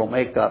having a little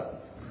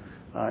makeup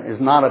is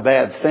not a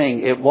bad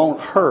thing. It won't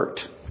hurt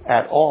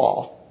at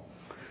all.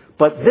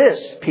 But this,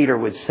 Peter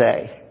would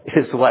say,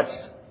 is what's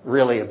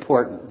really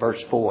important.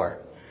 Verse 4.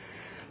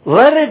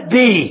 Let it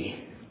be.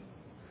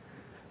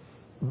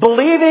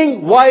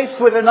 Believing wife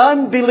with an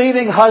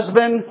unbelieving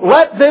husband,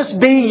 let this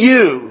be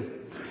you.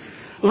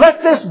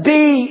 Let this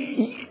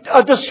be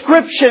a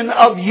description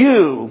of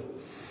you.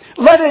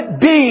 Let it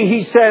be,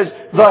 he says,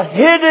 the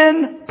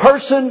hidden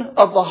person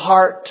of the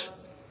heart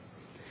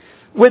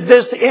with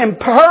this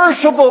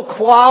imperishable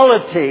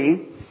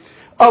quality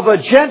of a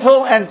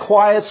gentle and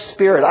quiet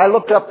spirit. I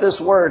looked up this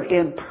word,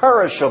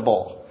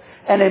 imperishable.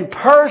 An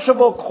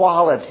imperishable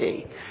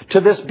quality to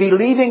this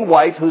believing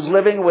wife who's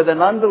living with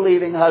an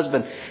unbelieving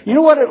husband. You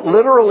know what it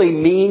literally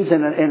means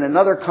in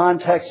another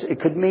context? It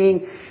could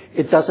mean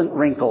it doesn't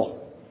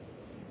wrinkle.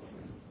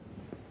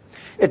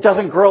 It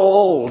doesn't grow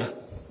old.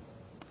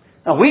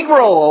 Now, we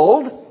grow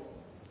old,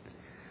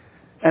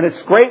 and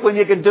it's great when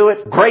you can do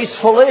it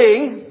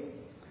gracefully,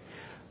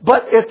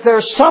 but if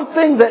there's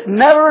something that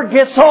never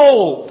gets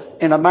old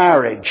in a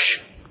marriage,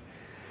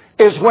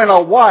 is when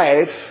a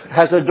wife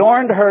has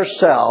adorned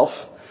herself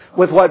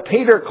with what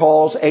Peter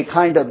calls a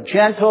kind of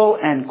gentle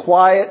and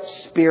quiet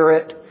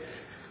spirit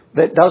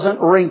that doesn't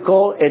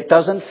wrinkle, it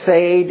doesn't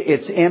fade,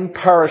 it's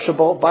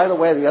imperishable. By the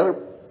way, the other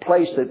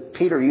place that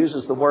Peter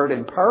uses the word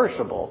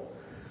imperishable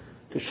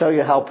to show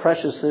you how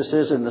precious this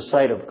is in the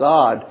sight of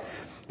God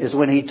is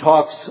when he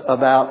talks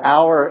about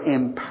our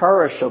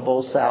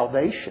imperishable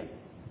salvation.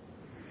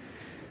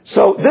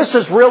 So this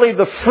is really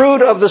the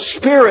fruit of the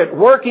Spirit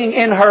working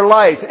in her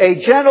life. A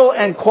gentle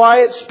and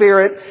quiet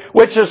spirit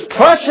which is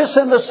precious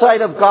in the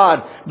sight of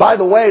God. By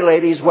the way,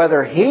 ladies,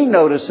 whether he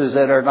notices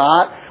it or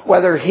not,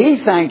 whether he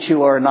thanks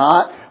you or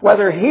not,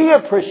 whether he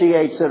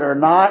appreciates it or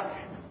not,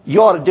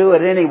 you ought to do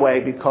it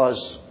anyway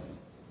because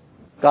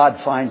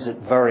God finds it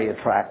very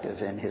attractive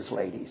in his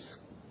ladies.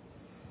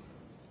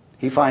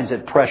 He finds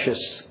it precious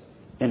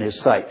in his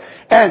sight.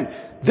 And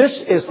this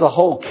is the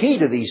whole key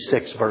to these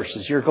 6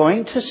 verses. You're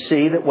going to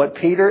see that what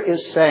Peter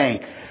is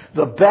saying,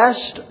 the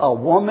best a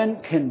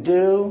woman can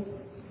do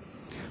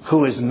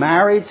who is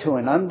married to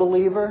an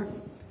unbeliever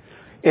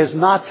is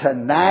not to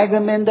nag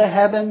him into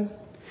heaven.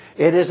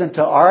 It isn't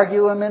to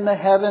argue him into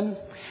heaven.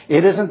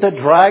 It isn't to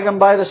drag him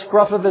by the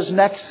scruff of his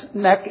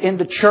neck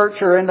into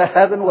church or into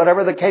heaven,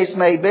 whatever the case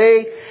may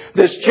be.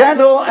 This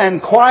gentle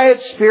and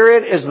quiet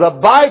spirit is the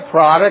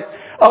byproduct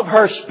of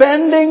her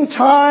spending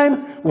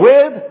time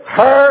with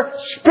her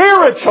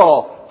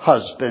spiritual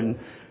husband,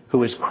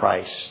 who is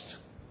Christ.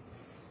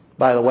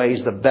 By the way,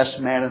 he's the best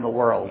man in the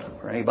world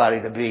for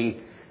anybody to be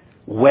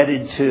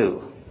wedded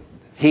to.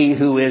 He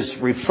who is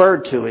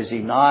referred to, is he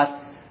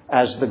not,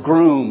 as the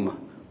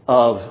groom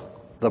of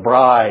the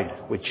bride,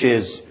 which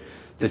is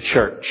the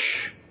church.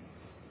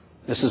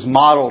 This is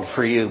modeled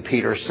for you,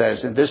 Peter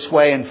says, in this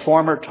way in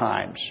former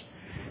times.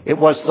 It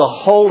was the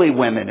holy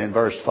women in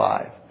verse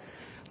 5.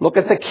 Look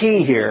at the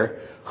key here.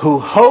 Who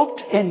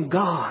hoped in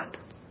God.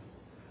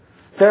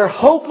 Their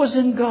hope was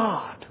in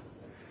God.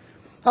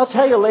 I'll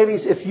tell you,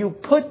 ladies, if you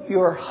put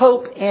your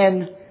hope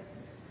in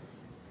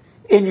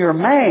your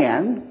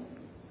man,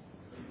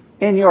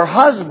 in your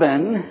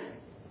husband,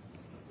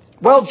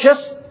 well,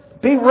 just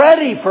be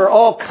ready for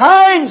all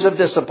kinds of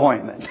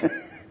disappointment.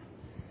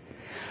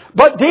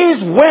 But these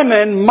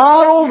women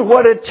modeled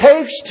what it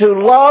takes to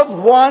love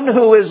one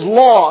who is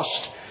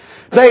lost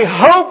They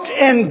hoped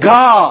in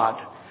God.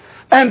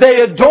 And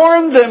they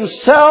adorned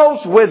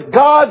themselves with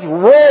God's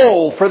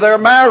role for their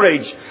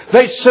marriage.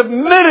 They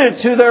submitted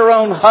to their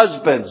own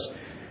husbands.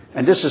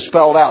 And this is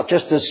spelled out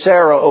just as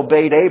Sarah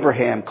obeyed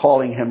Abraham,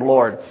 calling him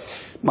Lord.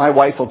 My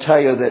wife will tell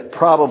you that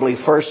probably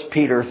 1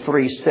 Peter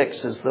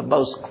 3:6 is the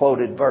most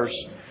quoted verse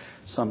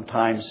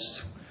sometimes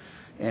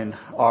in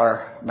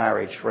our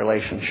marriage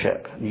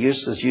relationship. This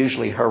is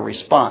usually her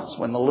response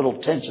when the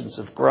little tensions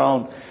have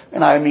grown.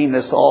 And I mean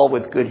this all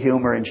with good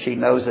humor, and she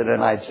knows it.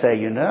 And I'd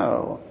say,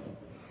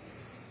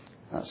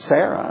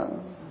 Sarah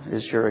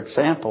is your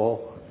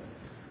example,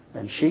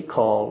 and she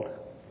called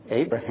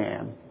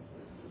Abraham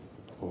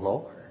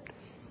Lord.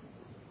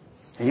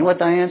 And you know what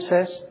Diane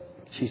says?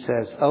 She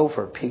says, oh,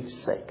 for Pete's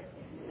sake.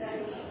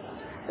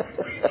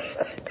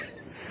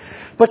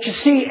 But you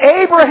see,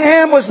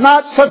 Abraham was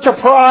not such a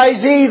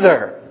prize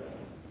either.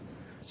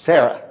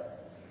 Sarah,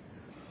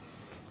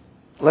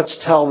 let's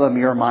tell them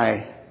you're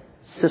my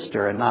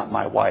sister and not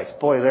my wife.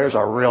 Boy, there's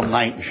a real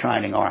knight in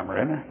shining armor,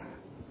 isn't it?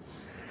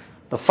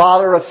 The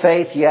father of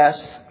faith,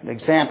 yes, an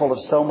example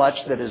of so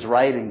much that is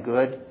right and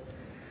good.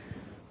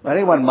 But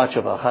he wasn't much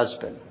of a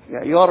husband.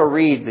 You ought to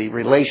read the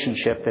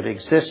relationship that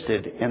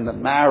existed in the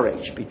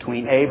marriage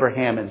between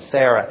Abraham and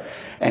Sarah,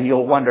 and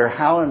you'll wonder,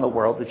 how in the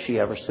world did she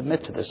ever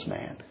submit to this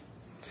man?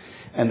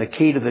 And the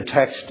key to the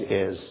text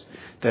is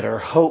that her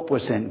hope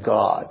was in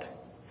God.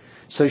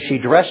 So she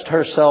dressed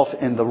herself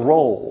in the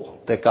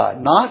role that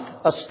God,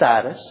 not a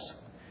status,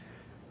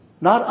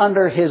 not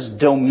under his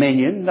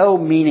dominion, no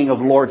meaning of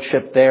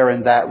lordship there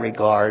in that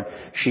regard.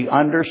 She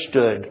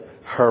understood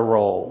her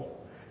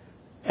role.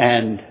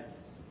 And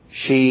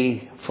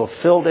she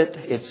fulfilled it,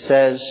 it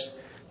says,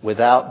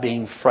 without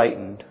being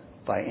frightened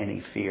by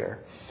any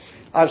fear.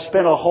 I've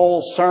spent a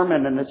whole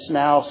sermon, and it's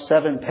now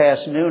 7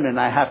 past noon, and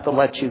I have to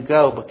let you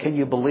go. But can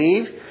you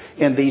believe?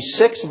 In these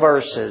 6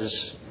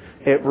 verses,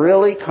 it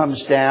really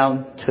comes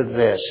down to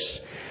this.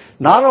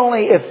 Not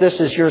only if this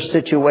is your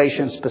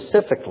situation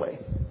specifically,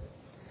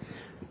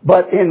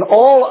 but in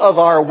all of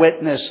our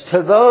witness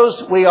to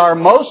those we are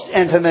most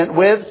intimate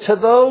with, to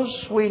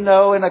those we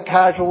know in a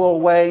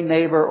casual way,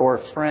 neighbor or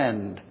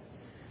friend.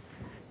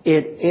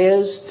 It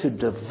is to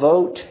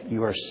devote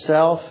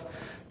yourself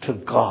to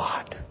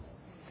God.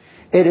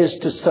 It is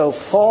to so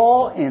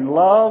fall in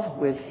love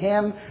with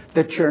Him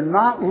that you're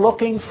not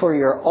looking for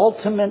your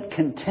ultimate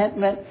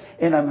contentment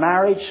in a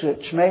marriage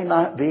which may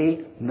not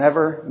be,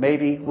 never,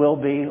 maybe will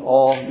be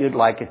all you'd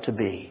like it to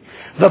be.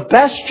 The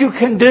best you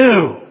can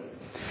do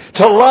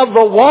to love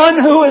the one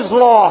who is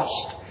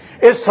lost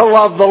is to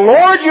love the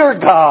Lord your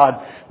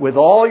God with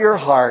all your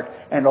heart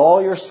and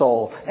all your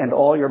soul and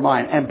all your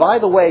mind. And by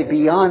the way,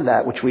 beyond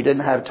that, which we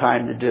didn't have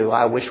time to do,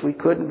 I wish we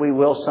could and we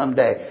will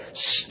someday,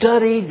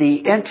 study the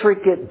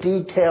intricate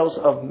details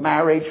of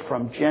marriage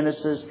from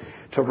Genesis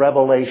to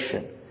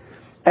Revelation.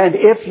 And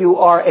if you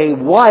are a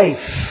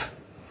wife,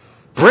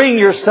 bring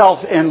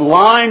yourself in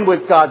line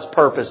with God's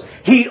purpose.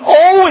 He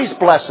always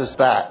blesses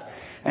that.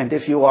 And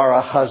if you are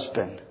a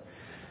husband,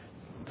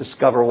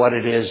 discover what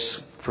it is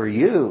for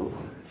you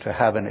to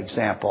have an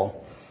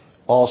example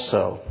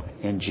also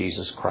in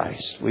Jesus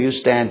Christ. Will you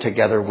stand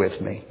together with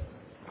me?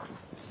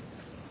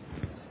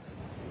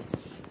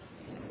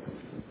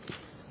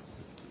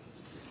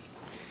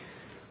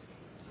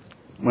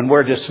 When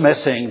we're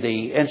dismissing,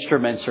 the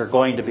instruments are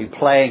going to be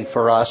playing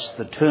for us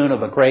the tune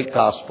of a great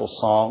gospel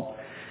song.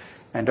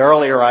 And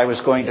earlier I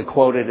was going to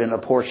quote it in a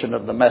portion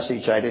of the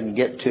message I didn't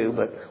get to,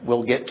 but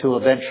we'll get to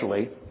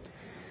eventually.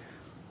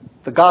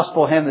 The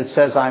gospel hymn that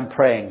says, I'm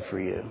praying for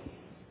you.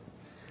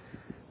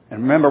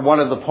 And remember, one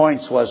of the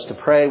points was to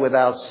pray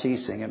without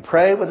ceasing and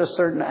pray with a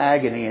certain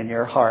agony in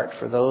your heart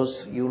for those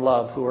you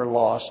love who are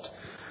lost.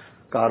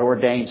 God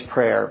ordains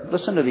prayer.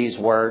 Listen to these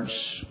words.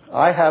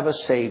 I have a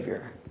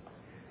Savior.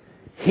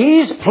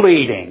 He's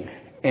pleading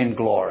in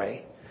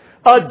glory.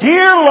 A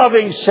dear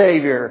loving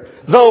Savior,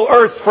 though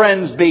earth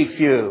friends be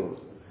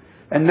few.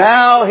 And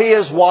now He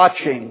is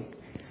watching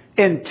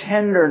in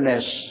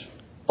tenderness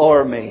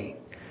o'er me.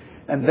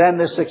 And then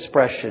this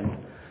expression,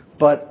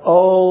 but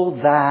oh,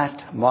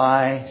 that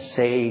my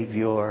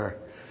Savior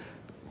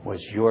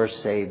was your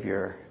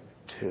Savior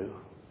too.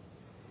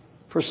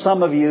 For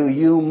some of you,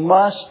 you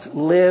must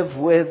live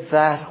with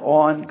that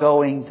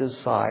ongoing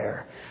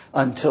desire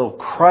until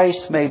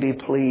Christ may be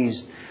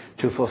pleased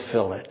to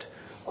fulfill it.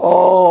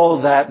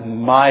 Oh, that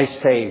my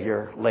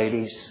Savior,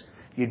 ladies,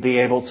 you'd be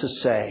able to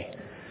say,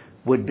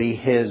 would be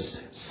His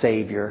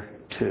Savior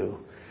too.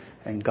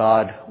 And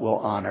God will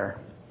honor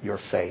your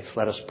faith.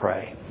 Let us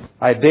pray.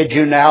 I bid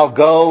you now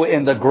go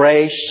in the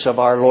grace of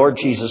our Lord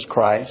Jesus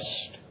Christ.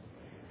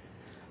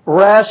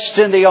 Rest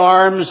in the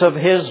arms of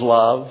His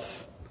love.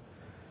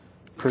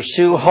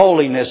 Pursue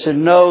holiness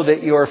and know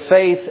that your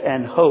faith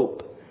and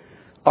hope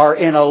are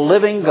in a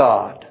living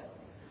God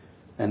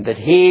and that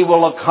He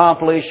will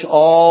accomplish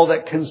all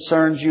that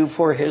concerns you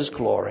for His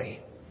glory.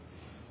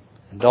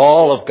 And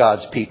all of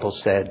God's people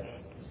said,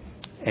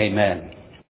 Amen.